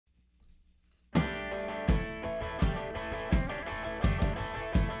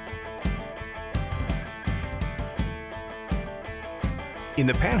In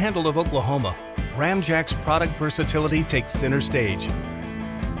the Panhandle of Oklahoma, Ramjack's product versatility takes center stage.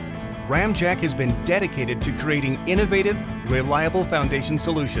 Ramjack has been dedicated to creating innovative, reliable foundation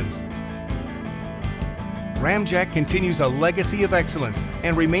solutions. Ramjack continues a legacy of excellence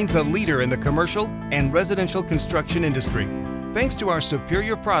and remains a leader in the commercial and residential construction industry. Thanks to our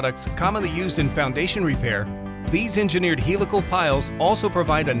superior products commonly used in foundation repair, these engineered helical piles also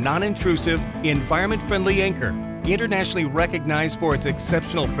provide a non-intrusive, environment-friendly anchor, internationally recognized for its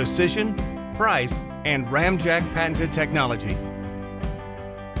exceptional precision, price, and Ramjack patented technology.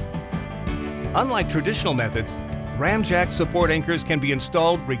 Unlike traditional methods, Ramjack support anchors can be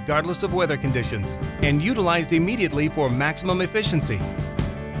installed regardless of weather conditions and utilized immediately for maximum efficiency.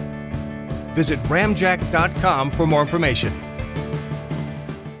 Visit ramjack.com for more information.